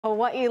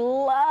Hawaii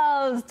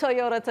loves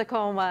Toyota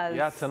Tacomas.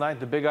 Yeah, tonight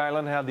the Big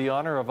Island had the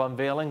honor of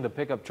unveiling the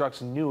pickup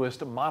truck's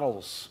newest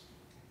models.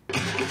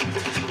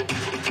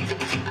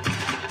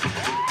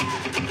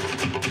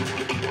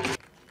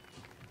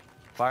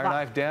 Fire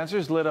knife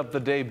dancers lit up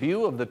the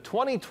debut of the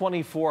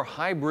 2024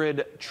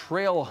 Hybrid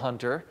Trail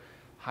Hunter,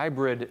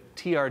 Hybrid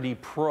TRD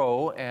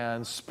Pro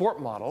and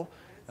Sport model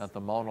at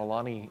the Mauna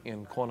Lani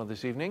in Kona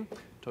this evening.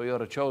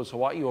 Toyota chose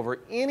Hawaii over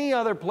any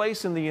other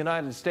place in the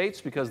United States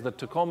because the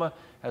Tacoma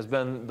has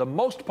been the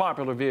most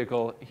popular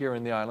vehicle here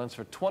in the islands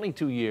for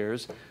 22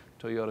 years.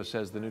 Toyota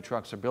says the new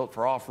trucks are built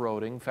for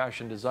off-roading.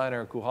 Fashion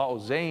designer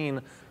Kuha'o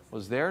Zane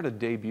was there to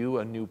debut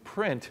a new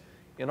print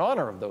in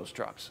honor of those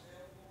trucks.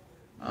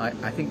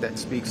 I think that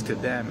speaks to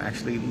them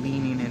actually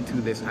leaning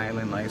into this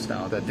island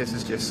lifestyle, that this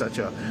is just such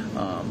a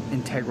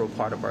integral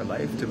part of our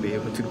life, to be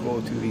able to go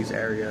to these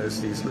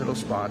areas, these little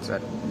spots that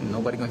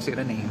nobody going to say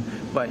the name,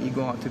 but you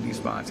go out to these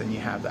spots and you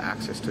have the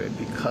access to it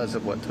because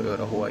of what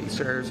Toyota Hawaii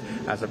serves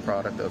as a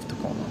product of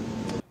Tacoma.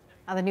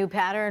 Now, the new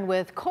pattern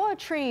with koa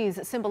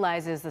trees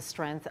symbolizes the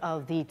strength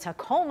of the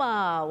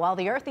Tacoma, while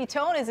the earthy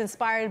tone is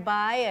inspired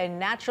by a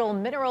natural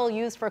mineral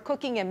used for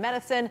cooking and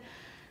medicine,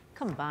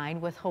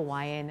 combined with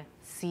Hawaiian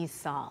sea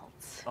salt.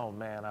 Oh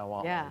man, I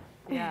want one.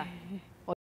 Yeah.